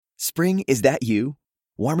Spring, is that you?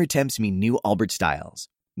 Warmer temps mean new Allbirds styles.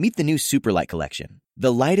 Meet the new Superlight collection,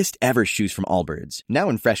 the lightest ever shoes from Allbirds, now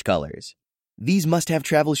in fresh colors. These must-have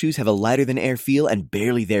travel shoes have a lighter-than-air feel and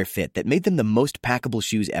barely there fit that made them the most packable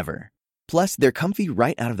shoes ever. Plus, they're comfy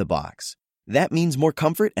right out of the box. That means more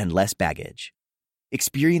comfort and less baggage.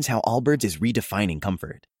 Experience how Allbirds is redefining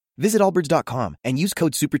comfort. Visit allbirds.com and use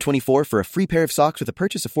code SUPER24 for a free pair of socks with a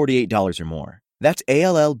purchase of $48 or more. That's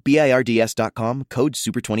ALLBIRDS.com, code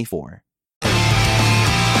SUPER24.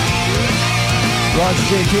 Roger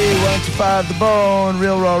JK, 125 The Bone,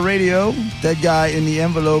 Real Raw Radio. Dead Guy in the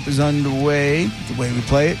Envelope is underway, the way we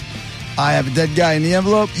play it. I have a dead guy in the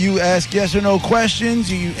envelope. You ask yes or no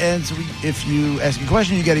questions. You answer. If you ask a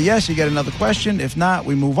question, you get a yes, you get another question. If not,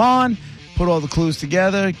 we move on. Put all the clues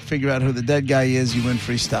together, figure out who the dead guy is, you win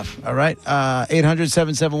free stuff. All right?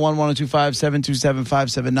 800-771-1025,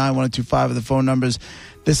 727-579-1025 are the phone numbers.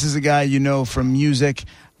 This is a guy you know from music.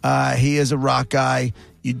 He is a rock guy.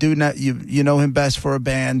 You know him best for a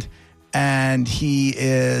band, and he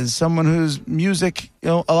is someone whose music,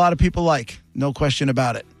 a lot of people like. No question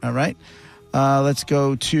about it. All right? Let's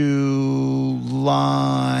go to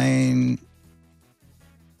line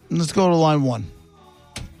 1.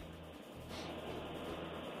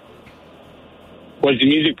 Was the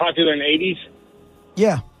music popular in the 80s?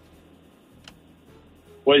 Yeah.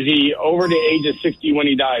 Was he over the age of 60 when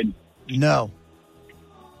he died? No.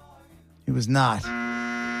 He was not.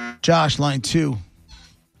 Josh, line 2.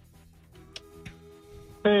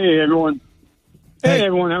 Hey, everyone. Hey,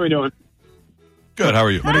 everyone. How are we doing? Good. How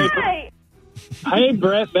are you? Hi. Hey,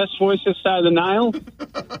 Brett. Best voice this side of the Nile.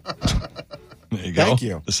 There you go. Thank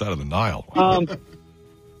you. This side of the Nile.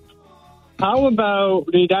 How about,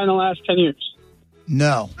 did he die in the last 10 years?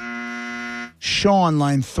 No. Sean,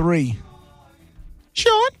 line 3.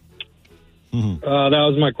 Sean? That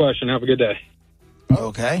was my question. Have a good day.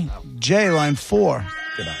 Okay. Jay, line 4.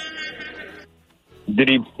 Did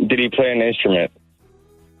he play an instrument?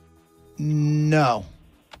 No.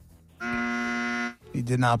 He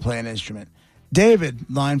did not play an instrument. David,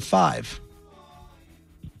 line 5.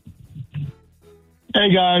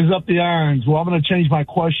 Hey, guys, up the irons. Well, I'm going to change my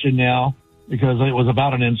question now because it was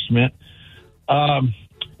about an instrument.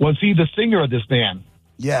 Was he the singer of this band?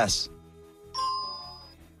 Yes.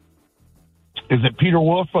 Is it Peter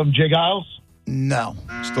Wolf from J. Giles? No.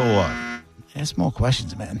 Still alive. Ask more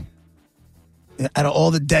questions, man. Out of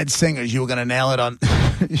all the dead singers, you were going to nail it on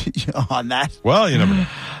on that. Well, you never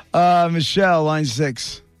know. Michelle, line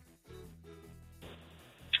 6.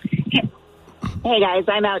 Hey, guys,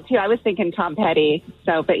 I'm out, too. I was thinking Tom Petty,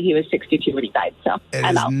 but he was 62 when he died, so It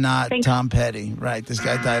I'm is out. not Thanks. Tom Petty. Right, this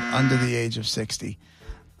guy died under the age of 60.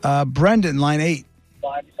 Brendan, line 8.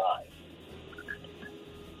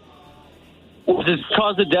 Was his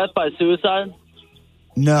cause of death by suicide?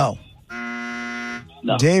 No.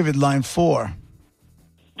 No. David, line 4.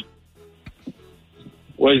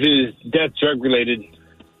 Was his death drug-related?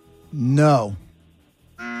 No.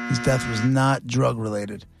 His death was not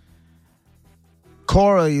drug-related.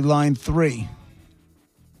 Corey, line 3.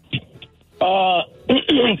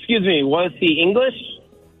 Excuse me, was he English?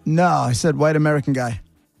 No, I said white American guy.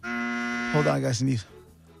 Hold on, guys, sneeze.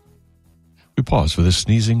 We pause for this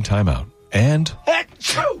sneezing timeout. And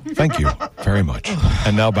thank you very much.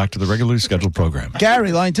 And now back to the regularly scheduled program.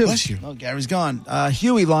 Gary, line 2. Bless you. Oh, Gary's gone.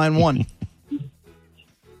 Huey, line 1.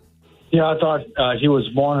 Yeah, I thought he was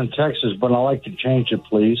born in Texas, but I'd like to change it,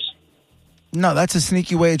 please. No, that's a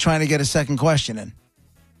sneaky way of trying to get a second question in.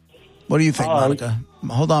 What do you think, Monica?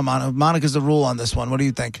 Hold on, Monica. Monica's the rule on this one. What do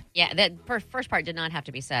you think? Yeah, that first part did not have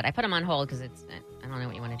to be said. I put him on hold because I don't know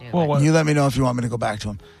what you want to do. Well, You let me know if you want me to go back to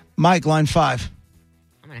him. Mike, line 5.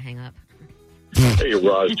 I'm going to hang up. Hey,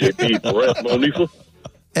 Raj, JP, Brett, Monifa.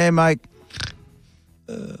 Hey, Mike.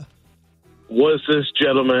 Was this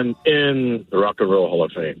gentleman in the Rock and Roll Hall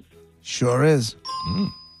of Fame? Sure is.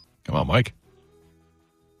 Come on, Mike.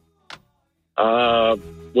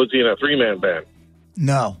 Was he in a three-man band?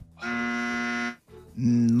 No.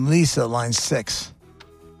 Lisa, line 6.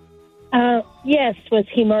 Yes. Was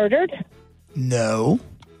he murdered? No.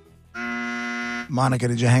 Monica,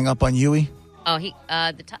 did you hang up on Huey? Oh,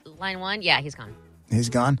 line 1? Yeah, he's gone. He's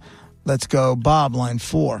gone. Let's go. Bob, line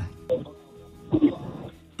 4.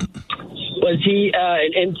 Was he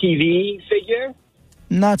an MTV figure?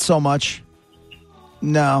 Not so much.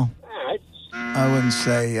 No. All right. I wouldn't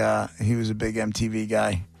say he was a big MTV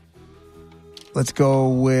guy. Let's go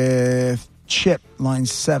with Chip, line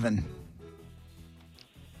 7.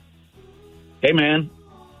 Hey, man.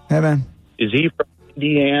 Hey, man. Is he from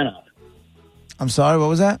Indiana? I'm sorry, what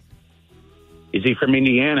was that? Is he from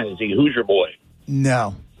Indiana? Is he Hoosier boy?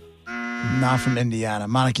 No. Not from Indiana.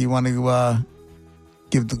 Monica, you want to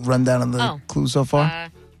give the rundown on the clues so far?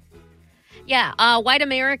 White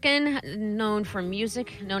American, known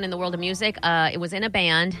in the world of music. It was in a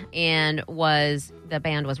band, and the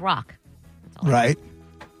band was rock. That's all. Right.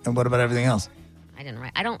 And what about everything else? I didn't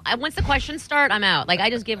write. Once the questions start, I'm out. Like,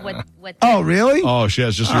 I just give what. Oh, really? Oh, she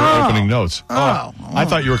has just your opening notes. I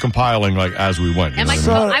thought you were compiling like as we went.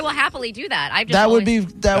 I will happily do that. That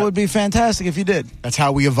would be fantastic if you did. That's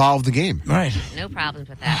how we evolved the game. Right. No problems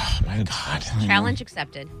with that. Oh, my God. Challenge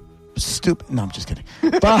accepted. Stupid. No, I'm just kidding.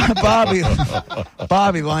 Bobby,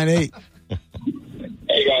 line 8.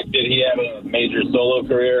 Hey, guys, did he have a major solo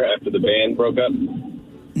career after the band broke up?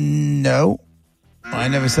 No. I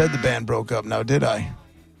never said the band broke up. Now, did I?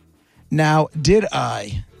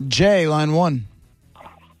 Jay, line 1.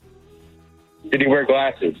 Did he wear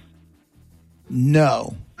glasses?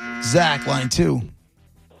 No. Zach, line 2.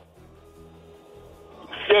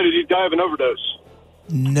 Yeah, did he die of an overdose?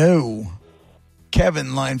 No.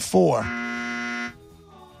 Kevin, line 4.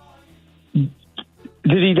 Did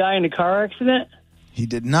he die in a car accident? He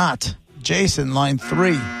did not. Jason, line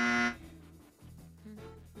 3.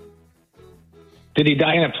 Did he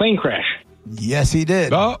die in a plane crash? Yes, he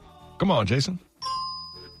did. Oh, come on, Jason.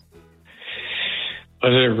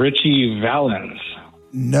 Was it Richie Valens?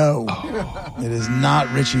 No. It is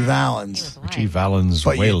not Richie Valens. Richie Valens.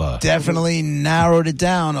 But you definitely narrowed it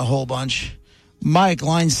down a whole bunch. Mike,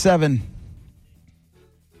 line 7.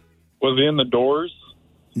 Was he in the Doors?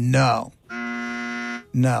 No.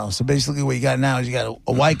 So basically what you got now is you got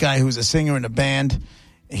a white guy who's a singer in a band.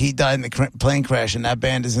 He died in the plane crash, and that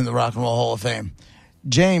band is in the Rock and Roll Hall of Fame.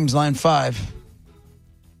 James, line 5.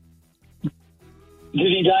 Did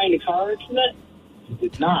he die in a car accident? He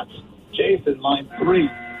did not. Jason, line 3.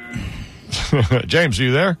 James, are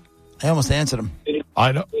you there? I almost answered him.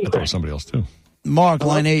 I know. I thought it was somebody else, too. Mark,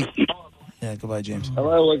 line 8. Yeah, goodbye, James.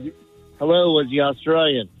 Hello, was he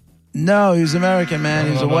Australian? No, he was American, man.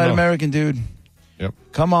 He was a white American dude. Yep.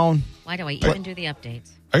 Come on. Why do I even do the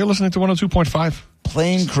updates? Are you listening to 102.5?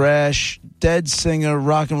 Plane crash, dead singer,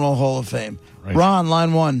 Rock and Roll Hall of Fame. Right. Ron,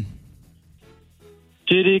 line 1.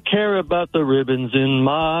 Did he care about the ribbons in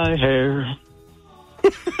my hair?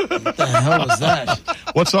 What the hell was that?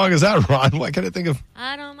 What song is that, Ron? Why can't I think of?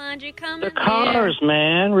 I don't mind you coming. The Cars,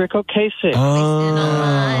 man. Rick Ocasek.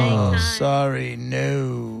 Oh, sorry.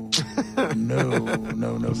 No. Good.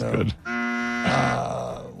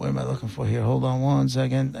 What am I looking for here? Hold on one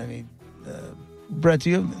second. I need Brett, do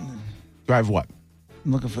you drive what?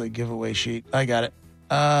 I'm looking for the giveaway sheet. I got it.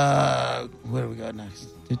 What do we got next?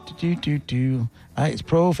 All right, it's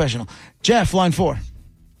professional. Jeff, line 4.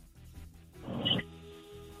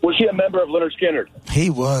 Was he a member of Leonard Skinner? He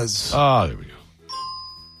was. Oh, there we go.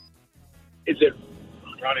 Is it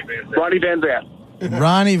Ronnie Van Zant?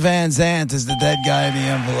 Ronnie Van Zant is the dead guy in the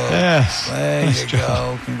envelope. Yes. There you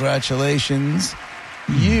go. Congratulations.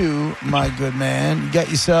 You, my good man, you got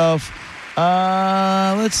yourself,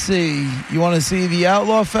 let's see. You want to see the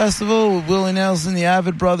Outlaw Festival with Willie Nelson, the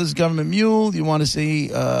Avid Brothers, Government Mule? You want to see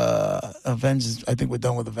Avenged? I think we're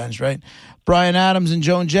done with Avenged, right? Bryan Adams and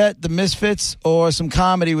Joan Jett, The Misfits, or some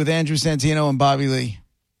comedy with Andrew Santino and Bobby Lee?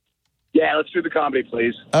 Yeah, let's do the comedy,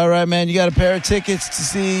 please. All right, man. You got a pair of tickets to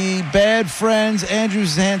see Bad Friends, Andrew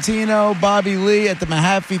Santino, Bobby Lee at the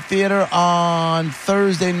Mahaffey Theater on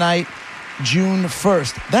Thursday night, June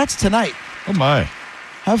 1st. That's tonight. Oh, my.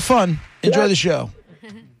 Have fun. Enjoy the show.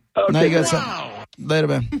 Okay, now you got something. Later,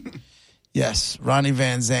 man. Yes, Ronnie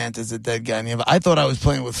Van Zant is a dead guy. I thought I was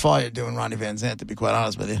playing with fire doing Ronnie Van Zant, to be quite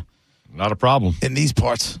honest with you. Not a problem. In these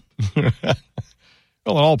parts. Well,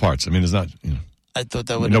 in all parts. I mean, it's not, I thought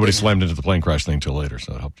that would. Nobody slammed into the plane crash thing till later,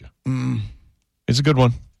 so it helped you. It's a good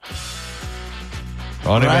one.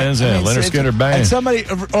 Ronnie Van Zant, Leonard Skinner Band. And somebody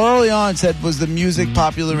early on said, was the music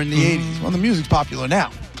popular in the 80s? Well, the music's popular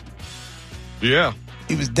now. Yeah.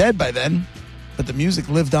 He was dead by then, but the music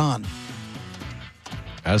lived on.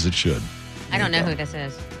 As it should. I don't know who this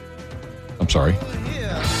is. I'm sorry.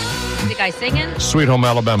 The guy singing? Sweet Home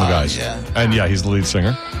Alabama guys. Yeah. And yeah, he's the lead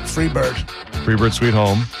singer. Freebird. Freebird, Sweet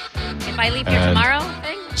Home. If I leave here tomorrow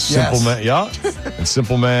thing? Simple Man, yeah. And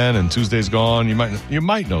Simple Man and Tuesday's Gone. You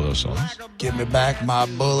might know those songs. Give Me Back My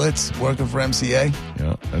Bullets, working for MCA.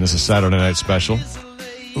 Yeah. And this is Saturday Night Special.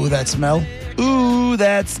 Ooh, that smell. Ooh,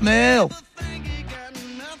 that smell.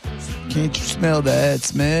 Can't you smell that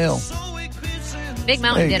smell? Big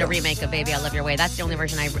Mountain did a remake of Baby I Love Your Way. That's the only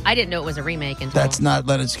version I didn't know it was a remake until. That's not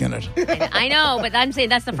Leonard Skinner. I know, but I'm saying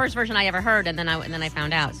that's the first version I ever heard, and then I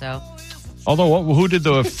found out. So, although who did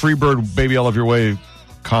the Freebird Baby I Love Your Way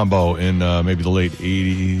combo in maybe the late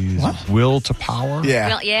 80s. What? Will to Power? Yeah.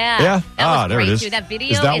 Well, yeah. Yeah? That was There great, it is. too. That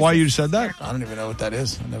video Is that is why you said that? I don't even know what that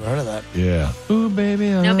is. I've never heard of that. Yeah. Ooh, baby,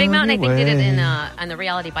 No, Big Mountain, I think, did it way. on the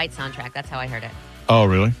Reality Bite soundtrack. That's how I heard it. Oh,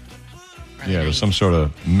 really? Really Yeah, there's nice. some sort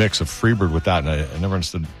of mix of Freebird with that, and I never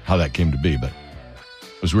understood how that came to be, but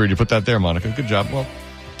it was weird you put that there, Monica. Good job. Well,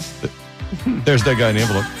 there's that guy in the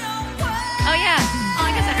envelope.